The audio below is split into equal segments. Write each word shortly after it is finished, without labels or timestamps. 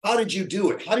How did you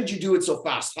do it? How did you do it so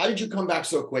fast? How did you come back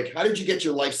so quick? How did you get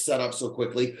your life set up so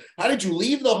quickly? How did you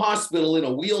leave the hospital in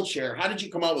a wheelchair? How did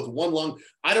you come out with one lung?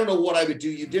 I don't know what I would do.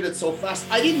 You did it so fast.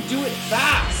 I didn't do it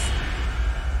fast.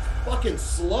 It's fucking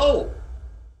slow.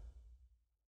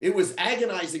 It was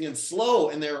agonizing and slow.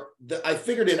 And I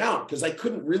figured it out because I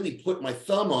couldn't really put my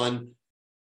thumb on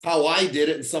how I did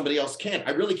it and somebody else can't.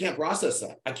 I really can't process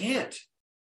that. I can't.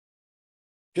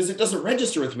 Because it doesn't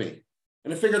register with me.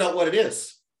 And I figured out what it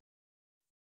is.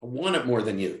 I want it more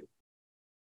than you.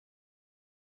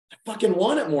 I fucking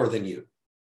want it more than you.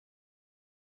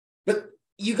 But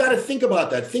you got to think about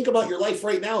that. Think about your life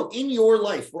right now. In your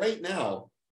life right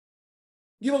now,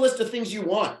 you have a list of things you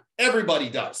want. Everybody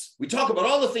does. We talk about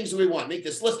all the things that we want. Make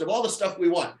this list of all the stuff we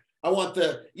want. I want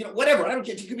the, whatever. I don't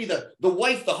care. It could be the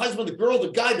wife, the husband, the girl,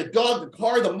 the guy, the dog, the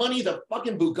car, the money, the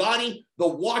fucking Bugatti, the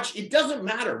watch. It doesn't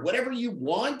matter. Whatever you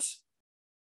want.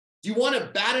 Do you want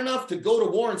it bad enough to go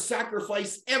to war and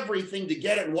sacrifice everything to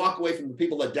get it and walk away from the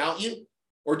people that doubt you?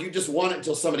 Or do you just want it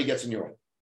until somebody gets in your way?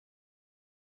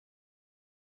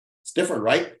 It's different,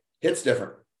 right? Hits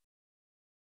different.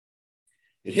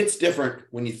 It hits different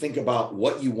when you think about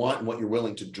what you want and what you're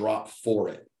willing to drop for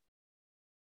it.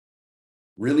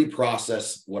 Really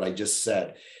process what I just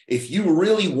said. If you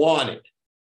really want it,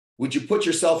 would you put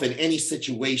yourself in any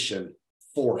situation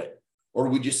for it? Or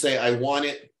would you say, I want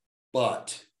it,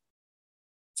 but...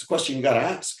 It's a question you got to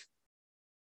ask.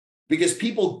 Because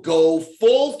people go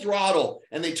full throttle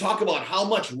and they talk about how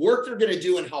much work they're going to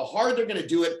do and how hard they're going to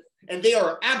do it. And they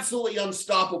are absolutely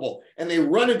unstoppable. And they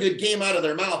run a good game out of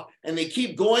their mouth and they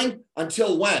keep going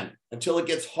until when? Until it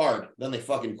gets hard. Then they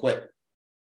fucking quit.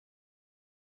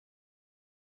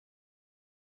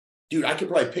 Dude, I could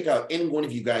probably pick out any one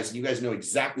of you guys and you guys know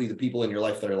exactly the people in your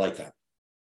life that are like that.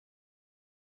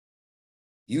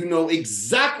 You know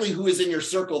exactly who is in your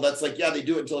circle that's like, yeah, they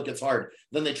do it until it gets hard.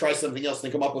 Then they try something else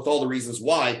and they come up with all the reasons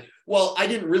why. Well, I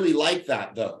didn't really like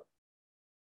that though.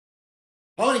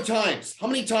 How many times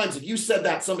have you said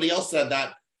that, somebody else said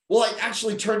that? Well, it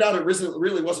actually turned out it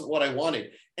really wasn't what I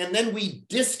wanted. And then we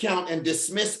discount and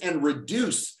dismiss and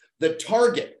reduce the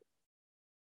target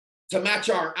to match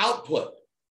our output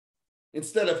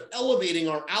instead of elevating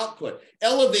our output,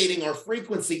 elevating our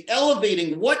frequency,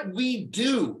 elevating what we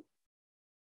do.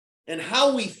 And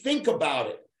how we think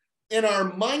about it and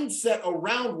our mindset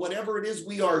around whatever it is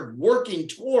we are working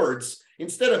towards,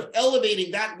 instead of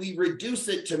elevating that, we reduce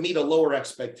it to meet a lower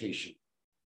expectation.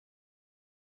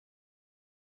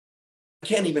 I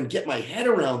can't even get my head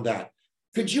around that.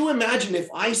 Could you imagine if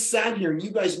I sat here and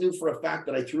you guys knew for a fact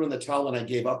that I threw in the towel and I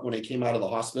gave up when I came out of the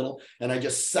hospital and I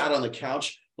just sat on the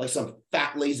couch like some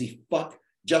fat, lazy fuck,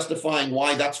 justifying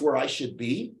why that's where I should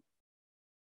be?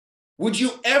 Would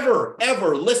you ever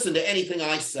listen to anything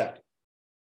I said?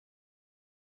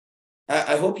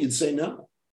 I hope you'd say no.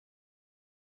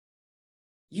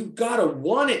 You gotta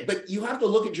want it, but you have to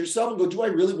look at yourself and go, do I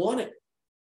really want it?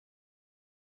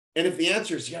 And if the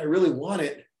answer is, yeah, I really want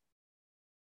it,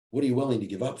 what are you willing to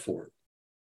give up for it?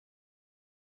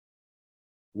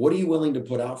 What are you willing to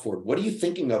put out for it? What are you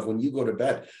thinking of when you go to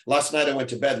bed? Last night I went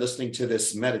to bed listening to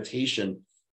this meditation.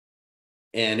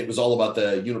 And it was all about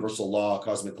the universal law,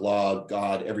 cosmic law,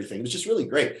 God, everything. It was just really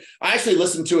great. I actually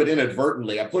listened to it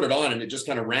inadvertently. I put it on and it just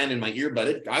kind of ran in my ear,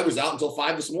 but I was out until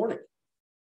 5 this morning.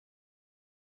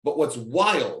 But what's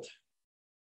wild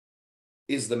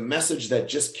is the message that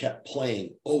just kept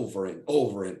playing over and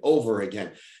over and over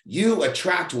again. You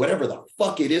attract whatever the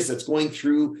fuck it is that's going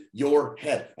through your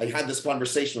head. I had this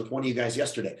conversation with one of you guys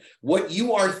yesterday. What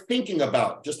you are thinking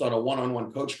about, just on a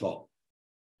one-on-one coach call,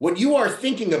 what you are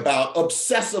thinking about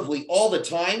obsessively all the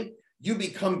time, you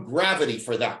become gravity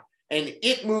for that. And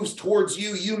it moves towards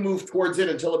you, you move towards it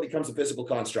until it becomes a physical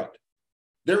construct.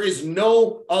 There is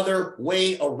no other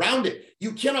way around it.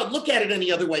 You cannot look at it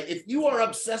any other way. If you are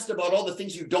obsessed about all the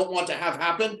things you don't want to have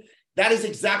happen, that is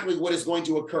exactly what is going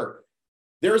to occur.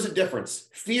 There is a difference.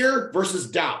 Fear versus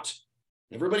doubt.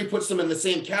 Everybody puts them in the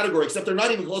same category, except they're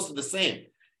not even close to the same.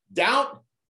 Doubt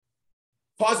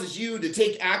causes you to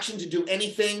take action to do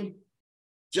anything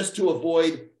just to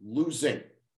avoid losing.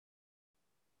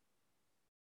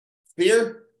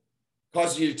 Fear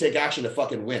causes you to take action to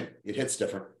fucking win. It hits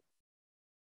different.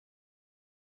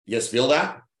 You guys feel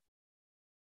that?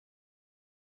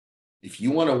 If you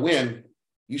want to win,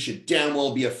 you should damn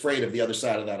well be afraid of the other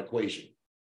side of that equation.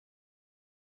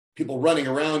 People running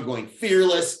around going,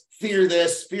 fearless, fear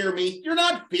this, fear me. You're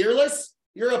not fearless.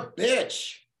 You're a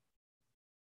bitch.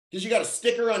 Because you got a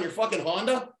sticker on your fucking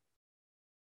Honda?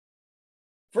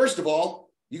 First of all,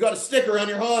 you got a sticker on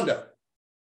your Honda.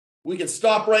 We can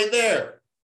stop right there.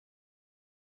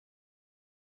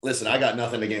 Listen, I got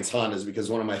nothing against Hondas because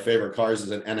one of my favorite cars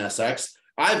is an NSX.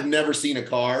 I've never seen a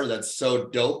car that's so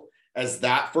dope as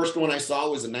that. First one I saw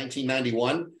was in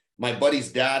 1991. My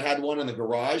buddy's dad had one in the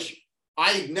garage.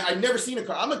 I've never seen a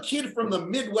car. I'm a kid from the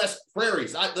Midwest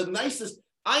prairies.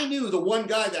 I knew the one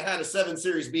guy that had a 7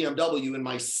 Series BMW in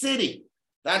my city.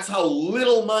 That's how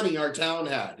little money our town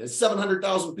had. It's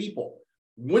 700,000 people.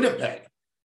 Winnipeg.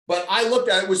 But I looked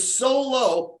at it, it was so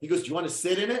low. He goes, do you want to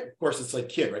sit in it? Of course, it's like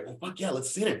kid, right? Well, fuck yeah,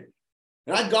 let's sit in it.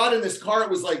 And I got in this car. It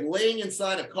was like laying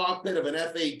inside a cockpit of an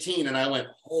F-18. And I went,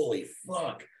 holy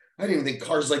fuck. I didn't even think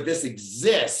cars like this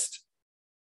exist.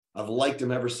 I've liked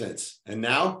them ever since. And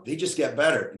now they just get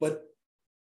better. But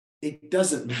it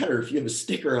doesn't matter if you have a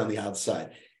sticker on the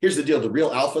outside. Here's the deal. The real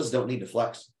alphas don't need to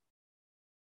flex.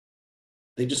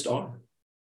 They just are.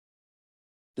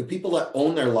 The people that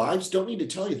own their lives don't need to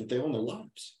tell you that they own their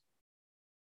lives.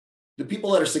 The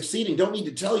people that are succeeding don't need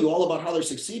to tell you all about how they're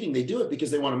succeeding. They do it because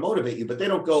they want to motivate you, but they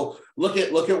don't go, look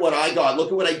at what I got.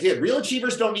 Look at what I did. Real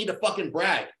achievers don't need to fucking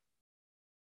brag.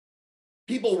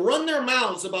 People run their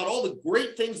mouths about all the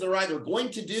great things they're either going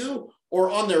to do or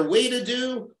on their way to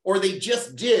do, or they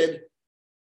just did.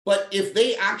 But if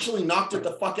they actually knocked it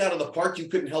the fuck out of the park, you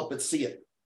couldn't help but see it.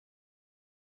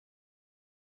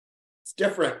 It's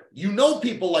different. You know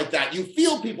people like that. You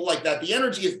feel people like that. The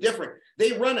energy is different.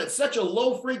 They run at such a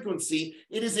low frequency,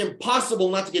 it is impossible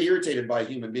not to get irritated by a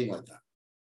human being like that.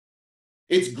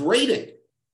 It's grating.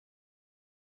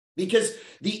 Because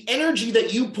the energy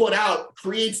that you put out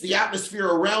creates the atmosphere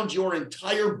around your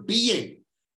entire being.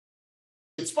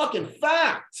 It's fucking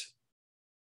fact.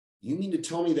 You mean to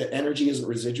tell me that energy isn't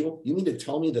residual? You mean to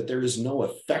tell me that there is no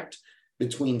effect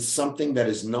between something that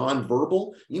is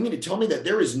nonverbal? You mean to tell me that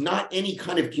there is not any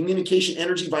kind of communication,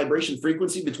 energy, vibration,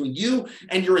 frequency between you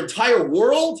and your entire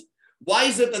world? Why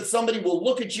is it that somebody will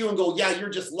look at you and go, yeah, you're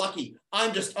just lucky.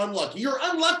 I'm just unlucky. You're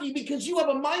unlucky because you have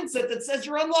a mindset that says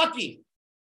you're unlucky.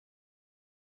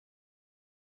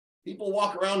 People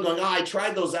walk around going, I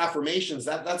tried those affirmations.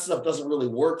 That stuff doesn't really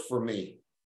work for me.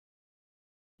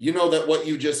 You know that what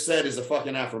you just said is a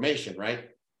fucking affirmation, right?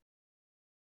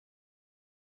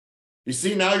 You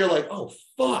see, now you're like, oh,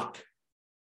 fuck.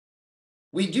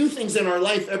 We do things in our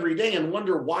life every day and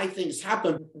wonder why things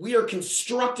happen. We are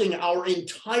constructing our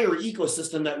entire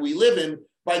ecosystem that we live in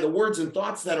by the words and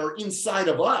thoughts that are inside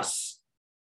of us.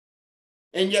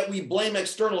 And yet we blame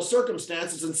external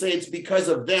circumstances and say it's because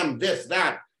of them, this,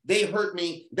 that. They hurt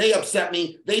me. They upset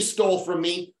me. They stole from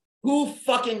me. Who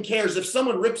fucking cares? If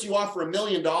someone rips you off for $1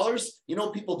 million, you know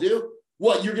what people do?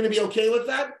 What, you're going to be okay with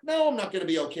that? No, I'm not going to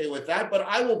be okay with that, but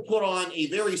I will put on a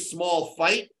very small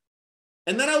fight,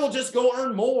 and then I will just go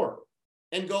earn more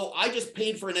and go, I just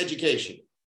paid for an education.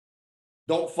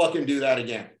 Don't fucking do that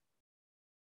again.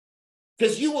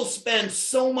 Because you will spend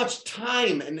so much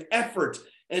time and effort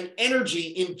and energy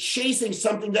in chasing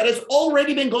something that has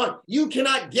already been gone. You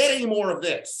cannot get any more of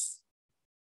this.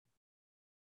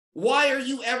 Why are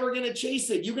you ever going to chase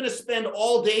it? You're going to spend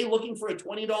all day looking for a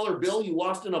 $20 bill you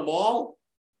lost in a mall?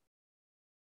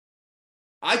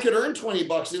 I could earn 20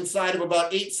 bucks inside of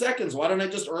about 8 seconds. Why don't I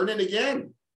just earn it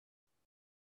again?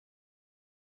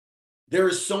 There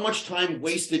is so much time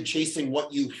wasted chasing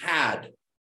what you had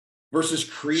versus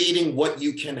creating what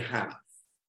you can have.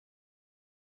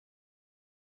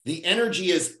 The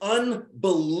energy is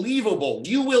unbelievable.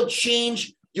 You will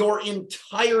change your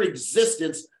entire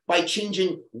existence by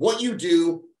changing what you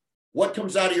do, what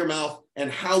comes out of your mouth,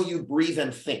 and how you breathe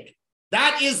and think.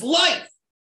 That is life.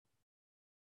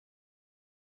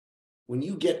 When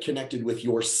you get connected with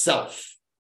yourself,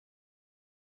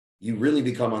 you really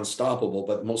become unstoppable,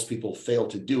 but most people fail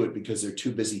to do it because they're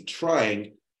too busy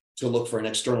trying to look for an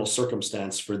external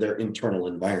circumstance for their internal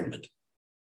environment.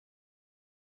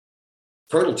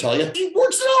 Kurt will tell you, he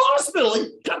works in a hospital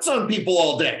and cuts on people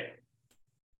all day.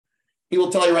 He will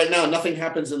tell you right now, nothing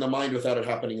happens in the mind without it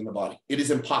happening in the body. It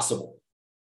is impossible.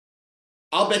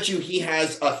 I'll bet you he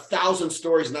has 1,000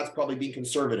 stories, and that's probably being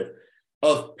conservative,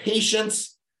 of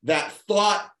patients that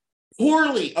thought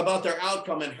poorly about their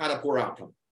outcome and had a poor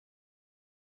outcome.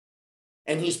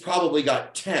 And he's probably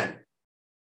got 10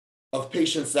 of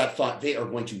patients that thought they are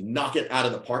going to knock it out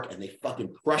of the park, and they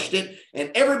fucking crushed it.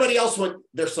 And everybody else went,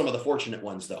 they're some of the fortunate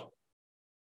ones though.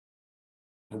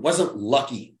 I wasn't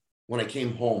lucky when I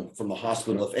came home from the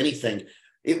hospital. If anything,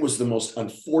 it was the most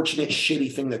unfortunate,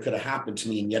 shitty thing that could have happened to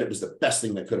me. And yet it was the best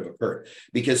thing that could have occurred,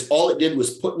 because all it did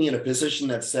was put me in a position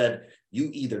that said, you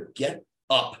either get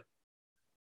up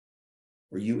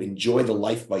or you enjoy the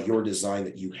life by your design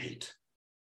that you hate.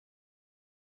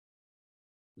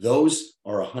 Those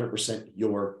are 100%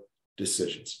 your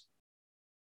decisions.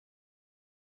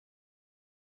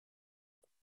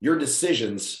 Your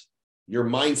decisions, your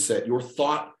mindset, your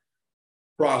thought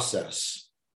process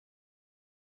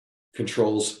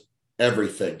controls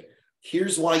everything.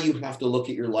 Here's why you have to look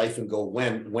at your life and go,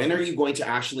 when are you going to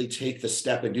actually take the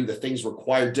step and do the things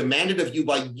required, demanded of you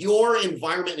by your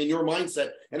environment and your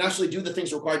mindset, and actually do the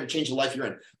things required to change the life you're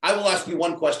in? I will ask you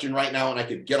one question right now, and I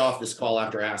could get off this call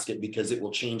after I ask it because it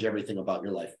will change everything about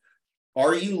your life.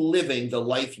 Are you living the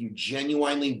life you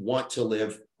genuinely want to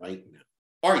live right now?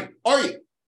 Are you?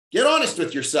 Get honest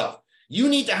with yourself. You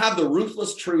need to have the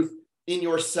ruthless truth in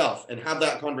yourself and have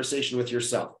that conversation with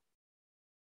yourself.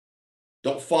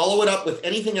 Don't follow it up with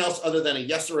anything else other than a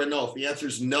yes or a no. If the answer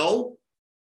is no,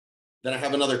 then I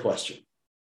have another question.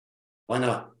 Why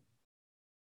not?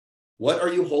 What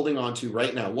are you holding on to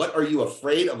right now? What are you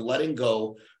afraid of letting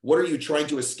go? What are you trying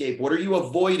to escape? What are you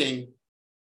avoiding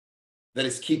that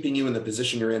is keeping you in the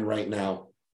position you're in right now?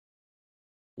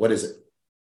 What is it?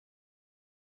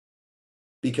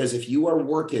 Because if you are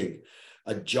working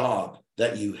a job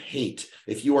that you hate,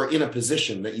 if you are in a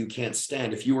position that you can't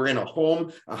stand, if you are in a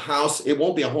home, a house, it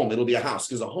won't be a home, it'll be a house,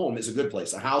 because a home is a good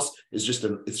place. A house is just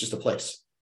a place.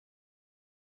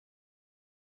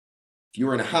 If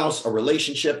you're in a house, a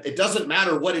relationship, it doesn't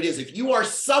matter what it is. If you are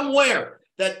somewhere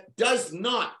that does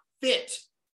not fit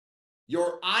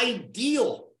your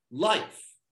ideal life,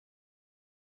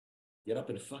 get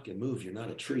up and fucking move. You're not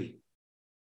a tree.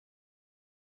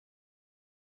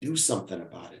 Do something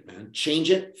about it, man. Change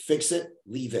it, fix it,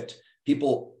 leave it.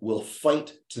 People will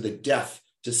fight to the death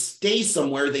to stay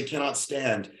somewhere they cannot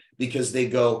stand because they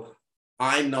go,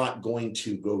 I'm not going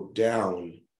to go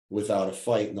down without a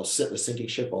fight. And they'll sit in a sinking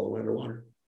ship all the way underwater.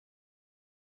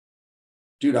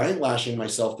 Dude, I ain't lashing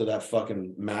myself to that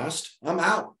fucking mast. I'm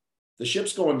out. The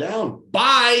ship's going down.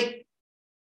 Bye.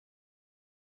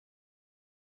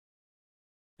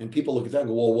 And people look at that and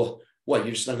go, well, what,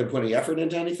 you're just not going to put any effort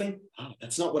into anything? Oh,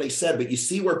 that's not what I said, but you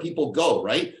see where people go,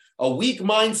 right? A weak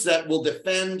mindset will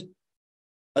defend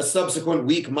a subsequent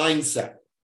weak mindset.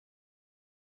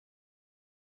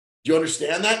 Do you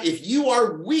understand that? If you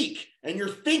are weak and your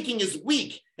thinking is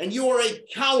weak and you are a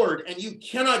coward and you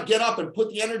cannot get up and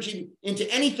put the energy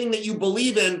into anything that you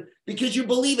believe in because you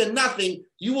believe in nothing,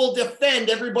 you will defend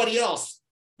everybody else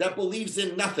that believes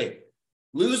in nothing.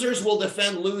 Losers will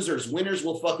defend losers. Winners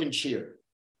will fucking cheer.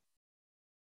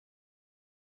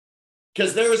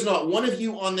 Because there is not one of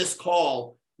you on this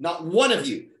call, not one of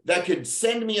you, that could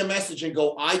send me a message and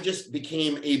go, I just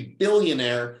became a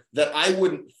billionaire, that I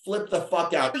wouldn't flip the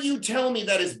fuck out. If you tell me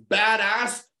that is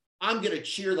badass, I'm going to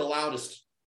cheer the loudest.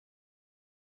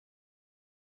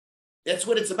 That's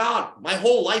what it's about. My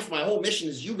whole life, my whole mission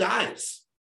is you guys.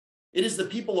 It is the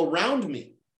people around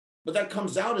me. But that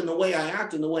comes out in the way I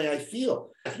act and the way I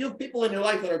feel. If you have people in your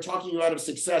life that are talking you out of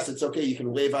success, it's okay. You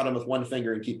can wave at them with one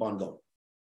finger and keep on going.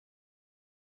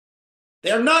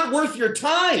 They're not worth your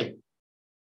time.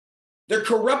 They're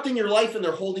corrupting your life and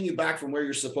they're holding you back from where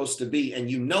you're supposed to be. And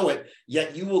you know it,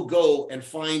 yet you will go and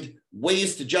find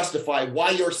ways to justify why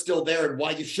you're still there and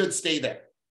why you should stay there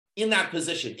in that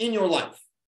position in your life.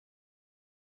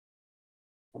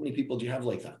 How many people do you have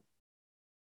like that?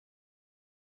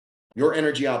 Your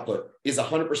energy output is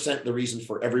 100% the reason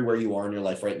for everywhere you are in your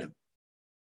life right now.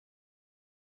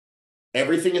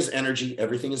 Everything is energy,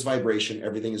 everything is vibration,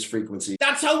 everything is frequency.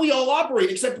 That's how we all operate,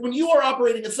 except when you are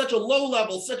operating at such a low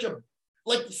level, such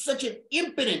an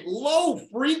impotent low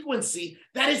frequency,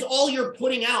 that is all you're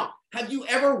putting out. Have you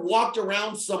ever walked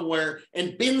around somewhere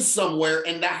and been somewhere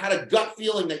and that had a gut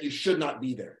feeling that you should not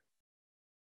be there?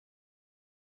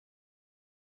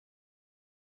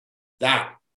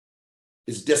 That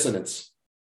is dissonance.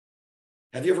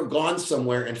 Have you ever gone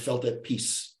somewhere and felt at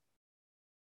peace?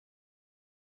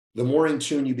 The more in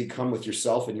tune you become with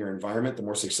yourself and your environment, the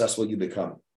more successful you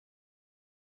become.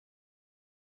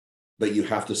 But you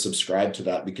have to subscribe to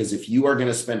that, because if you are going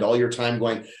to spend all your time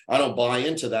going, I don't buy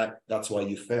into that, that's why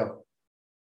you fail.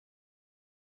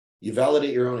 You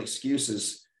validate your own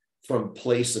excuses from a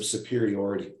place of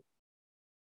superiority.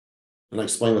 And I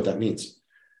explain what that means.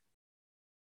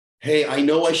 Hey, I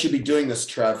know I should be doing this,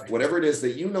 Trev, whatever it is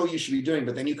that you know you should be doing,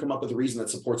 but then you come up with a reason that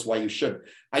supports why you should.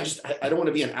 I don't want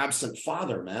to be an absent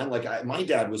father, man. Like my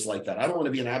dad was like that. I don't want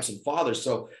to be an absent father.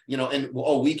 So,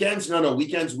 weekends? No,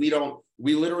 weekends,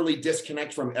 we literally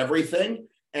disconnect from everything.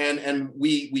 And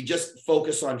we just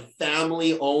focus on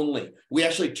family only. We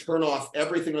actually turn off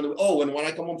everything and when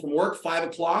I come home from work, 5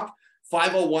 o'clock,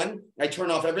 5:01, I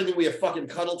turn off everything. We have fucking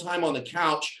cuddle time on the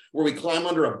couch where we climb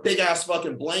under a big ass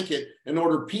fucking blanket and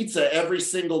order pizza every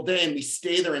single day. And we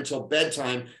stay there until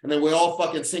bedtime. And then we all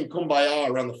fucking sing Kumbaya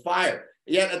around the fire.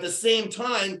 Yet at the same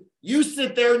time, you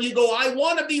sit there and you go, I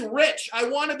want to be rich. I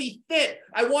want to be fit.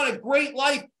 I want a great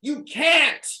life. You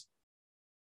can't.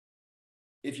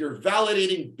 If you're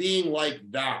validating being like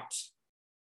that,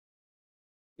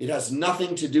 it has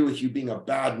nothing to do with you being a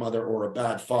bad mother or a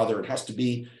bad father. It has to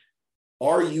be,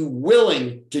 are you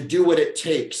willing to do what it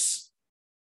takes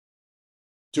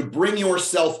to bring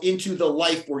yourself into the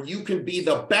life where you can be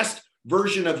the best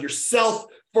version of yourself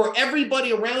for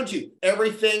everybody around you?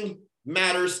 Everything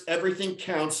matters, everything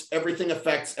counts, everything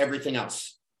affects everything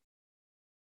else.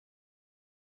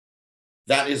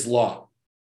 That is law.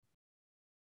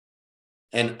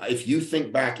 And if you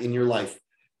think back in your life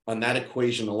on that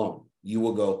equation alone, you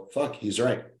will go, fuck, he's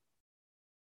right.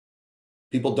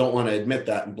 People don't want to admit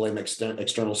that and blame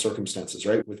external circumstances,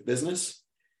 right? With business,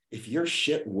 if your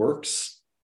shit works,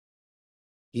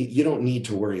 you don't need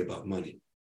to worry about money.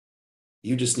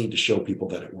 You just need to show people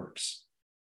that it works.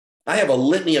 I have a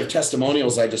litany of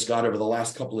testimonials I just got over the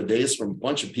last couple of days from a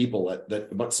bunch of people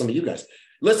about some of you guys.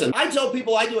 Listen, I tell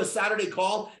people I do a Saturday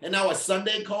call and now a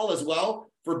Sunday call as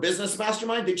well for Business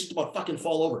Mastermind. They just about fucking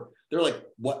fall over. They're like,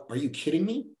 what? Are you kidding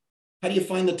me? How do you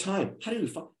find the time? How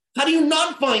do you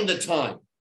not find the time?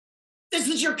 This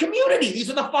is your community.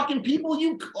 These are the fucking people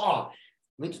it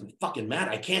makes me fucking mad.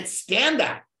 I can't stand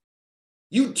that.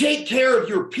 You take care of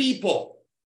your people.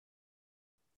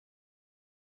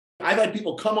 I've had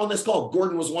people come on this call.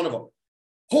 Gordon was one of them.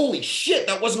 Holy shit,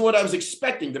 that wasn't what I was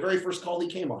expecting. The very first call he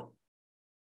came on.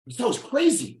 That was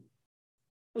crazy.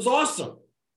 It was awesome.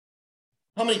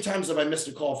 How many times have I missed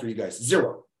a call for you guys?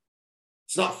 0.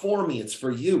 It's not for me, it's for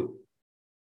you.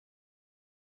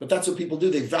 But that's what people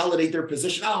do. They validate their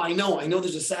position. Oh, I know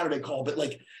there's a Saturday call, but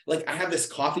like I have this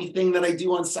coffee thing that I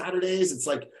do on Saturdays. It's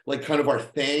like kind of our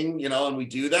thing, and we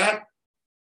do that.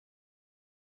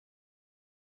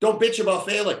 Don't bitch about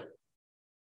failing.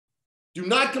 Do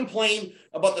not complain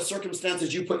about the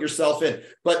circumstances you put yourself in,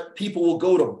 but people will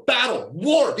go to battle,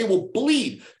 war. They will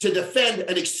bleed to defend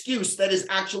an excuse that is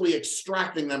actually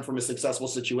extracting them from a successful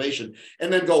situation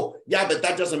and then go, yeah, but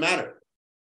that doesn't matter.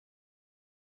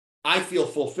 I feel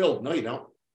fulfilled. No, you don't.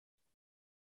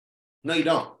 No, you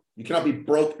don't. You cannot be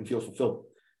broke and feel fulfilled.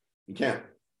 You can't.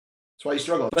 That's why you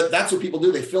struggle. But that's what people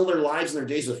do. They fill their lives and their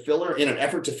days with filler in an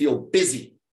effort to feel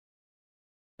busy.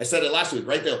 I said it last week,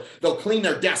 right? They'll clean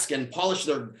their desk and polish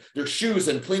their shoes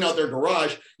and clean out their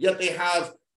garage, yet they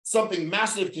have something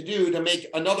massive to do to make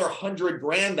another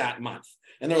 $100,000 that month.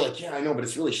 And they're like, yeah, I know, but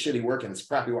it's really shitty work and it's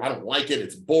crappy. I don't like it.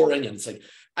 It's boring. And it's like,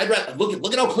 I'd rather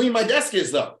look at how clean my desk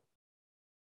is, though.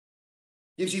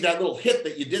 Gives you that little hit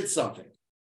that you did something,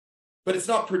 but it's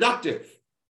not productive.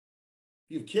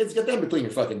 You have kids, get them to clean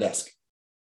your fucking desk.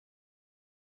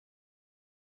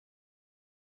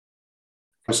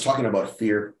 I was talking about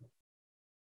fear.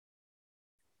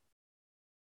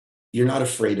 You're not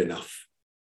afraid enough.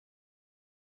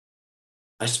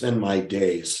 I spend my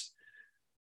days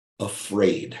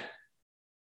afraid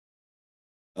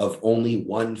of only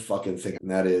one fucking thing,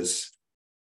 and that is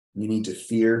you need to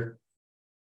fear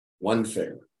one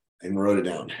thing. I wrote it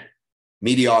down.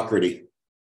 Mediocrity.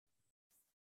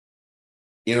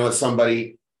 You know what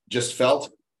somebody just felt?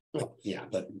 Oh, yeah,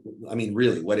 but I mean,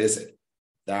 really, what is it?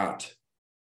 That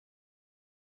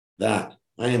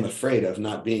I am afraid of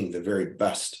not being the very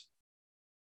best.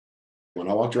 When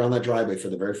I walked around that driveway for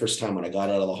the very first time when I got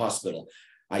out of the hospital,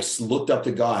 I looked up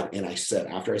to God and I said,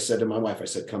 after I said to my wife, I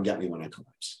said, come get me when I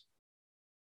collapse.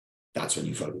 That's when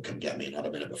you fucking come get me, not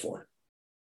a minute before.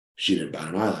 She didn't bat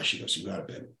an eyelash. She goes, you got it,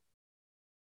 babe.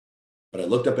 But I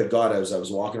looked up at God as I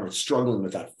was walking around struggling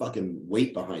with that fucking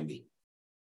weight behind me.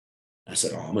 I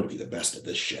said, oh, I'm going to be the best at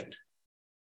this shit.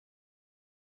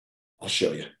 I'll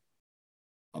show you.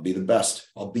 I'll be the best.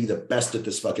 I'll be the best at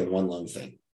this fucking one lung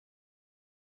thing.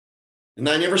 And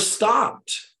I never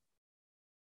stopped.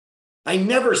 I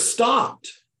never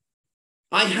stopped.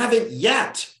 I haven't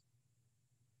yet.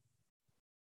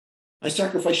 I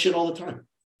sacrifice shit all the time.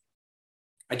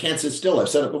 I can't sit still. I've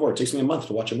said it before. It takes me a month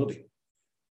to watch a movie.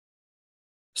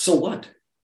 So what?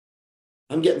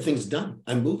 I'm getting things done.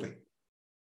 I'm moving.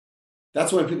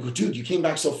 That's when people go, dude, you came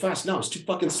back so fast. No, it's too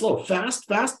fucking slow. Fast?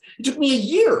 It took me a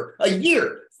year.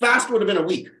 Fast would have been a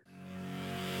week.